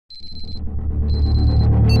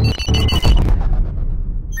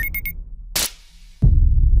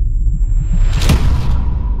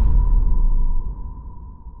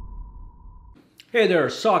Hey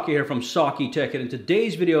there, Saki here from SAKITECH, and in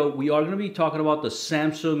today's video we are going to be talking about the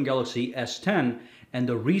Samsung Galaxy S10 and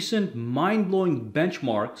the recent mind-blowing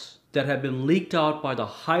benchmarks that have been leaked out by the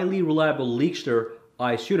highly reliable leakster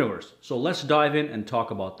ICE Universe. So let's dive in and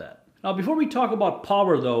talk about that. Now before we talk about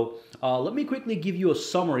power though, let me quickly give you a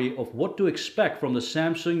summary of what to expect from the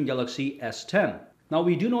Samsung Galaxy S10. Now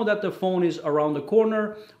we do know that the phone is around the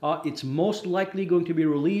corner. It's most likely going to be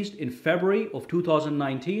released in February of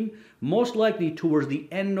 2019, most likely towards the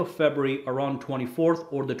end of February around 24th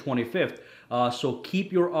or the 25th. So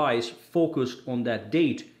keep your eyes focused on that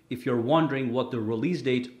date if you're wondering what the release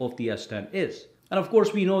date of the S10 is. And of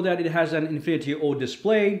course we know that it has an Infinity O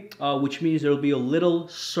display, which means there will be a little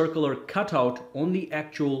circular cutout on the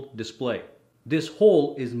actual display. This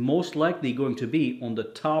hole is most likely going to be on the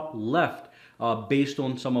top left, based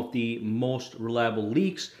on some of the most reliable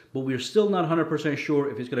leaks, but we're still not 100%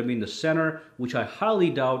 sure if it's going to be in the center, which I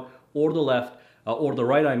highly doubt, or the left, or the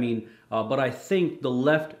right I mean, but I think the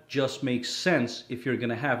left just makes sense if you're going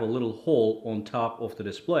to have a little hole on top of the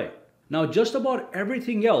display. Now just about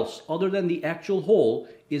everything else other than the actual hole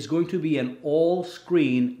is going to be an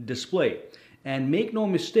all-screen display. And make no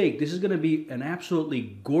mistake, this is going to be an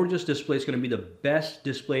absolutely gorgeous display. It's going to be the best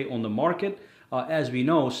display on the market. As we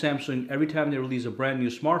know, Samsung, every time they release a brand new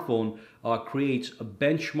smartphone, creates a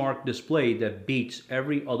benchmark display that beats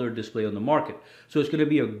every other display on the market. So it's going to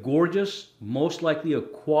be a gorgeous, most likely a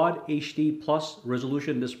Quad HD Plus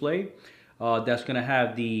resolution display that's going to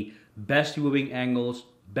have the best viewing angles,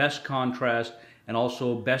 best contrast, and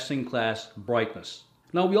also best-in-class brightness.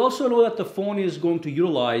 Now we also know that the phone is going to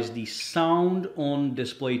utilize the sound on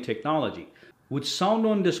display technology. With sound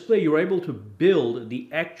on display, you're able to build the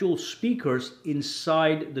actual speakers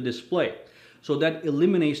inside the display. So that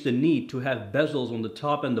eliminates the need to have bezels on the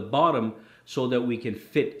top and the bottom so that we can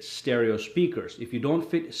fit stereo speakers. If you don't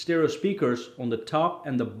fit stereo speakers on the top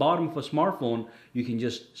and the bottom of a smartphone, you can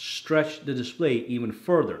just stretch the display even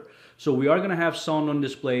further. So we are going to have sound on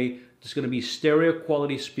display. There's going to be stereo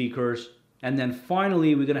quality speakers. And then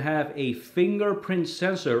finally, we're going to have a fingerprint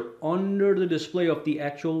sensor under the display of the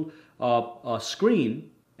actual screen,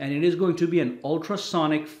 and it is going to be an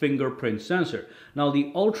ultrasonic fingerprint sensor. Now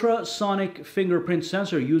the ultrasonic fingerprint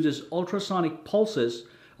sensor uses ultrasonic pulses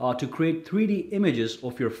to create 3D images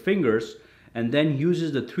of your fingers, and then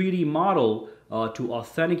uses the 3D model to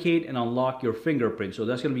authenticate and unlock your fingerprint. So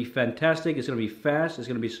that's going to be fantastic. It's going to be fast. It's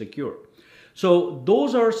going to be secure. So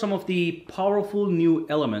those are some of the powerful new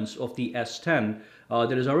elements of the S10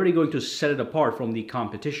 that is already going to set it apart from the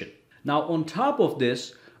competition. Now on top of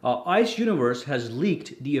this, ICE Universe has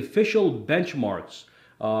leaked the official benchmarks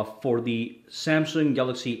for the Samsung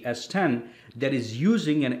Galaxy S10 that is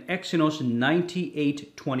using an Exynos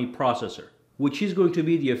 9820 processor, which is going to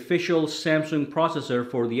be the official Samsung processor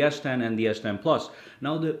for the S10 and the S10 Plus.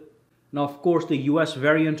 Now of course, the US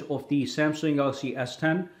variant of the Samsung Galaxy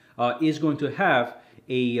S10 is going to have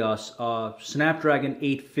a Snapdragon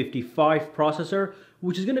 855 processor,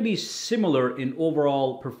 which is going to be similar in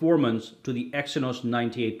overall performance to the Exynos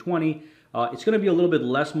 9820. It's going to be a little bit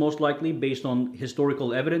less most likely based on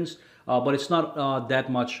historical evidence, but it's not that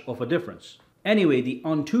much of a difference. Anyway, the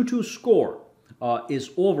Antutu score is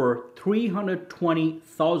over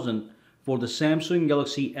 320,000 for the Samsung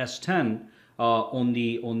Galaxy S10 on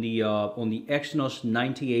the Exynos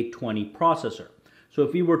 9820 processor. So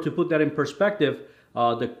if we were to put that in perspective,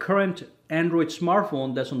 the current Android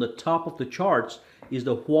smartphone that's on the top of the charts is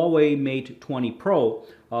the Huawei Mate 20 Pro,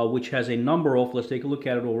 which has a number of, let's take a look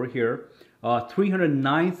at it over here,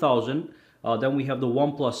 309,000. Then we have the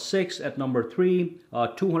OnePlus 6 at number 3,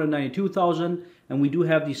 292,000. And we do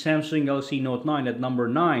have the Samsung Galaxy Note 9 at number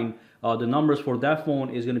 9. The numbers for that phone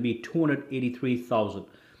is going to be 283,000.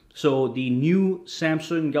 So the new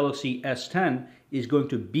Samsung Galaxy S10 is going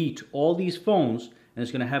to beat all these phones, and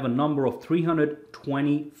it's going to have a number of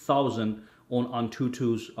 320,000 on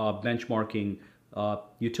Antutu's benchmarking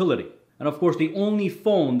utility. And of course, the only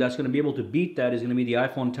phone that's going to be able to beat that is going to be the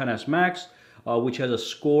iPhone XS Max, which has a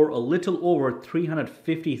score a little over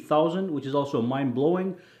 350,000, which is also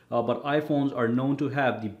mind-blowing. But iPhones are known to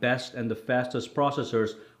have the best and the fastest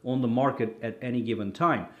processors on the market at any given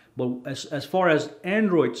time. But as far as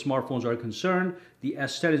Android smartphones are concerned, the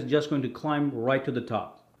S10 is just going to climb right to the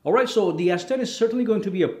top. Alright, so the S10 is certainly going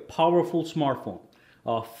to be a powerful smartphone,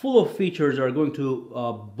 full of features that are going to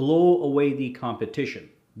blow away the competition.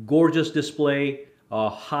 Gorgeous display,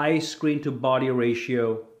 high screen-to-body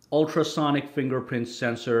ratio, ultrasonic fingerprint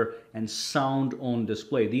sensor, and sound on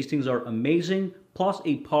display. These things are amazing, plus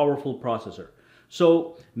a powerful processor.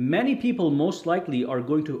 So many people most likely are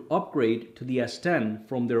going to upgrade to the S10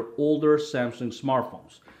 from their older Samsung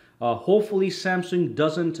smartphones. Hopefully Samsung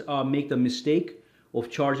doesn't make the mistake of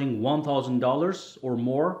charging $1,000 or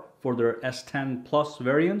more for their S10 Plus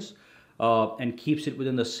variants and keeps it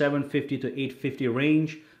within the $750 to $850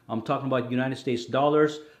 range. I'm talking about United States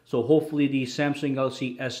dollars. So hopefully the Samsung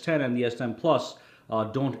Galaxy S10 and the S10 Plus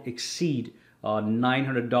don't exceed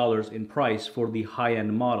 $900 in price for the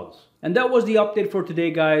high-end models. And that was the update for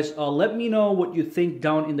today, guys. Let me know what you think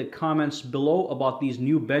down in the comments below about these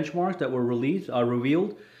new benchmarks that were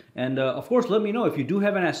revealed. And of course, let me know if you do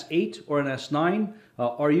have an S8 or an S9,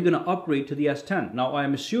 are you going to upgrade to the S10? Now,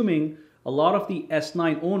 I'm assuming a lot of the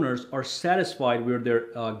S9 owners are satisfied with their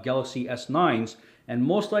Galaxy S9s and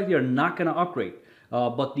most likely are not going to upgrade.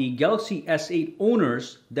 But the Galaxy S8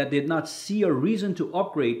 owners that did not see a reason to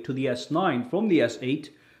upgrade to the S9 from the S8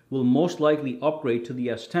 will most likely upgrade to the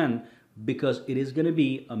S10 because it is going to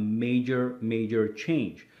be a major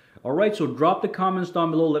change. All right, so drop the comments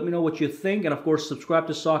down below. Let me know what you think. And of course, subscribe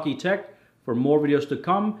to SAKITECH for more videos to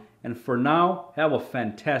come. And for now, have a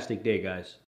fantastic day, guys.